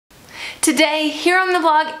Today, here on the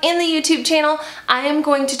blog and the YouTube channel, I am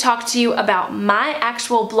going to talk to you about my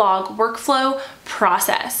actual blog workflow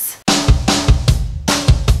process.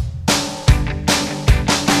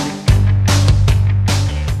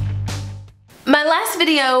 My last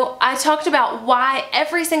video, I talked about why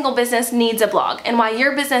every single business needs a blog and why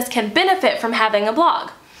your business can benefit from having a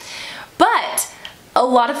blog. But a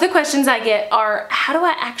lot of the questions I get are, how do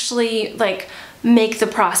I actually make the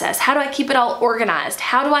process? How do I keep it all organized?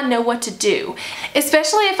 How do I know what to do?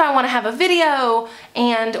 Especially if I want to have a video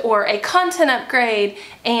or a content upgrade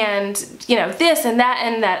and this and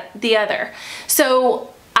that the other. So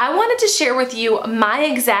I wanted to share with you my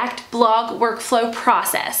exact blog workflow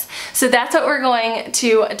process. So that's what we're going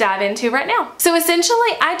to dive into right now. So essentially,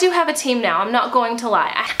 I do have a team now. I'm not going to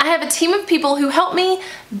lie. I have a team of people who help me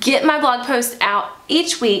get my blog posts out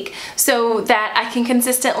each week so that I can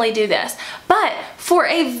consistently do this. But for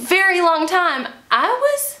a very long time, I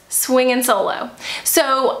was swinging solo.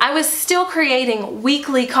 So I was still creating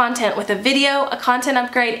weekly content with a video, a content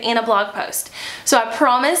upgrade, and a blog post. So I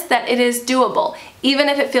promise that it is doable, even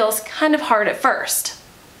if it feels kind of hard at first.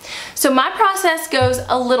 So my process goes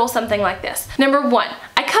a little something like this. Number one,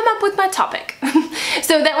 I come up with my topic.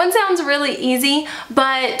 So that one sounds really easy,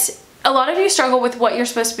 but a lot of you struggle with what you're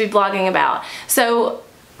supposed to be blogging about. So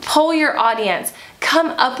poll your audience, come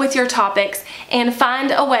up with your topics, and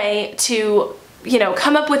find a way to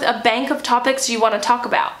come up with a bank of topics you want to talk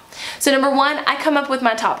about. So number one, I come up with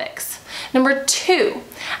my topics. Number two,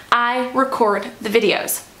 I record the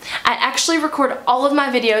videos. I actually record all of my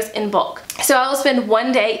videos in bulk. So I will spend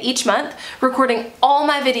one day each month recording all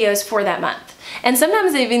my videos for that month. And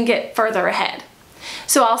sometimes I even get further ahead.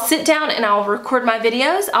 So I'll sit down and I'll record my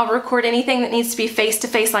videos. I'll record anything that needs to be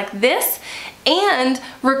face-to-face like this and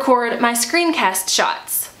record my screencast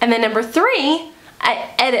shots. And then number three, I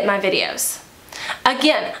edit my videos.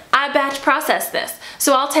 Again, I batch process this.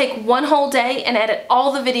 So I'll take one whole day and edit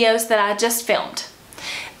all the videos that I just filmed.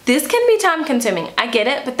 This can be time consuming, I get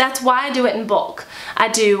it, but that's why I do it in bulk. I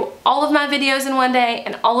do all of my videos in one day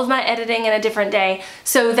and all of my editing in a different day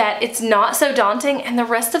so that it's not so daunting, and the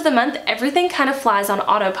rest of the month everything kind of flies on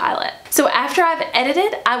autopilot. So after I've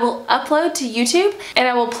edited, I will upload to YouTube and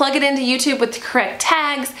I will plug it into YouTube with the correct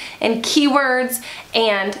tags and keywords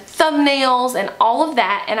and thumbnails and all of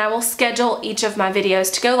that, and I will schedule each of my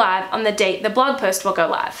videos to go live on the date the blog post will go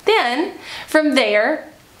live. Then from there,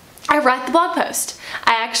 I write the blog post.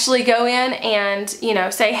 I actually go in and,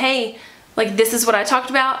 say, hey, this is what I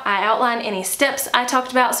talked about. I outline any steps I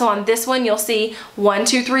talked about. So on this one, you'll see 1,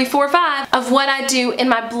 2, 3, 4, 5 of what I do in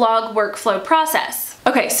my blog workflow process.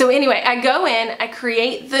 Okay, so anyway, I go in, I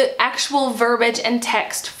create the actual verbiage and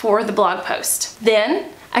text for the blog post.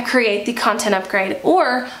 Then I create the content upgrade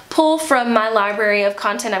or pull from my library of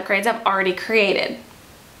content upgrades I've already created.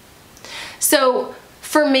 So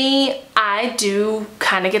for me, I do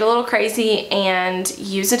kind of get a little crazy and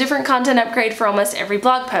use a different content upgrade for almost every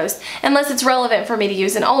blog post, unless it's relevant for me to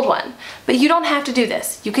use an old one. But you don't have to do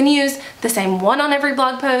this. You can use the same one on every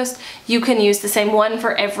blog post. You can use the same one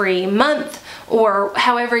for every month, or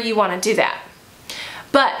however you want to do that.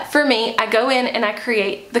 But for me, I go in and I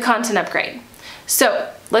create the content upgrade.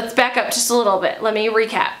 So let's back up just a little bit. Let me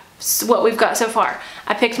recap what we've got so far.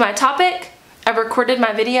 I picked my topic, I recorded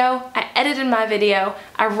my video, I edited my video,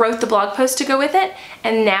 I wrote the blog post to go with it,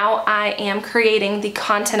 and now I am creating the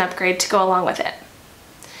content upgrade to go along with it.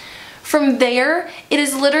 From there, it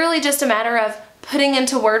is literally just a matter of putting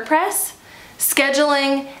into WordPress,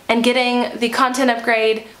 scheduling, and getting the content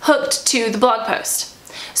upgrade hooked to the blog post.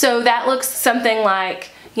 So that looks something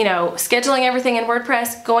like, scheduling everything in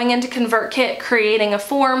WordPress, going into ConvertKit, creating a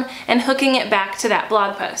form, and hooking it back to that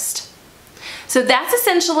blog post. So that's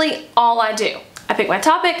essentially all I do. I pick my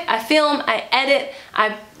topic, I film, I edit,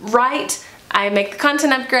 I write, I make the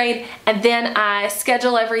content upgrade, and then I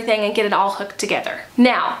schedule everything and get it all hooked together.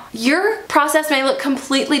 Now, your process may look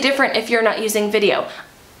completely different if you're not using video.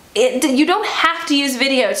 You don't have to use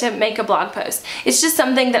video to make a blog post. It's just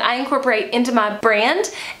something that I incorporate into my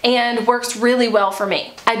brand and works really well for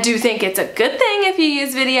me. I do think it's a good thing if you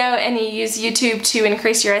use video and you use YouTube to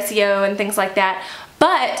increase your SEO and things like that,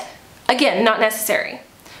 but again, not necessary.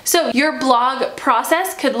 So your blog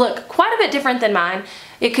process could look quite a bit different than mine.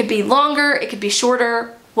 It could be longer, it could be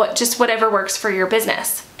shorter, just whatever works for your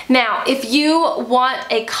business. Now, if you want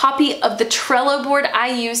a copy of the Trello board I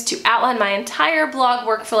use to outline my entire blog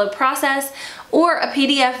workflow process, or a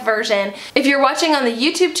PDF version, if you're watching on the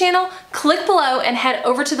YouTube channel, click below and head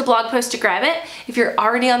over to the blog post to grab it. If you're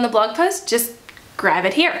already on the blog post, just grab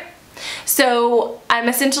it here. So I'm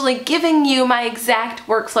essentially giving you my exact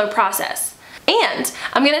workflow process. And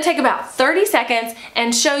I'm gonna take about 30 seconds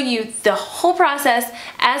and show you the whole process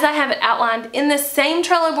as I have it outlined in the same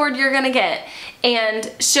Trello board you're gonna get, and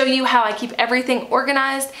show you how I keep everything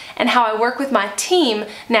organized and how I work with my team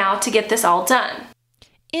now to get this all done.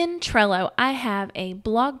 In Trello, I have a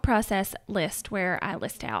blog process list where I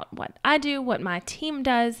list out what I do, what my team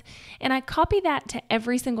does, and I copy that to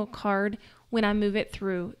every single card when I move it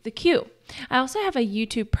through the queue. I also have a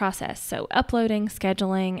YouTube process, so uploading,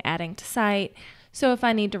 scheduling, adding to site, so if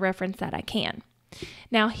I need to reference that, I can.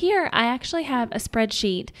 Now here, I actually have a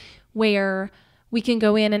spreadsheet where we can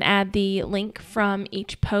go in and add the link from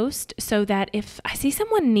each post so that if I see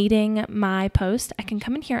someone needing my post, I can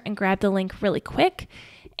come in here and grab the link really quick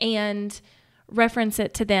and reference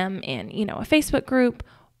it to them in, a Facebook group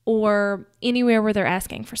or anywhere where they're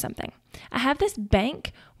asking for something. I have this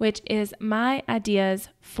bank, which is my ideas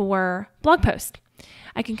for blog posts.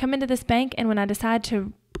 I can come into this bank, and when I decide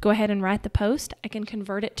to go ahead and write the post, I can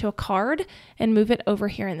convert it to a card and move it over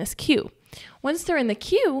here in this queue. Once they're in the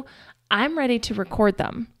queue, I'm ready to record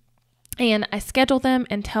them, and I schedule them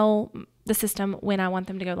and tell the system when I want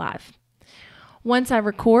them to go live. Once I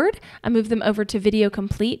record, I move them over to Video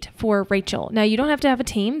Complete for Rachel. Now, you don't have to have a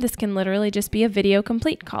team. This can literally just be a Video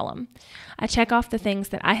Complete column. I check off the things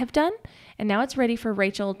that I have done, and now it's ready for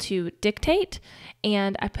Rachel to dictate,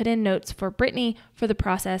 and I put in notes for Brittany for the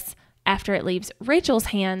process after it leaves Rachel's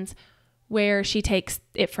hands, where she takes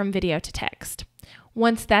it from video to text.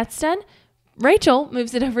 Once that's done, Rachel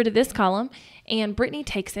moves it over to this column, and Brittany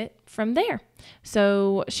takes it from there.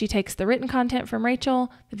 So she takes the written content from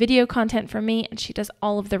Rachel, the video content from me, and she does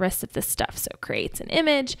all of the rest of this stuff. So creates an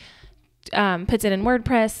image, puts it in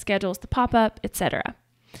WordPress, schedules the pop-up, etc.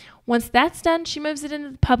 Once that's done, she moves it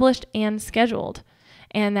into the published and scheduled.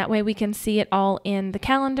 And that way we can see it all in the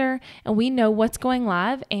calendar, and we know what's going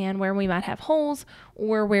live and where we might have holes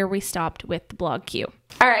or where we stopped with the blog queue.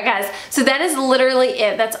 All right, guys, so that is literally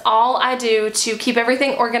it. That's all I do to keep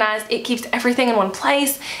everything organized. It keeps everything in one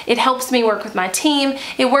place. It helps me work with my team.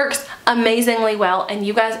 It works amazingly well, and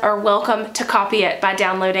you guys are welcome to copy it by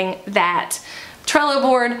downloading that Trello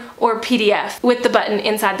board or PDF with the button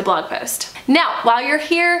inside the blog post. Now, while you're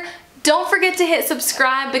here, don't forget to hit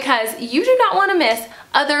subscribe because you do not want to miss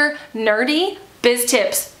other nerdy biz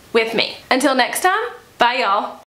tips with me. Until next time, bye y'all.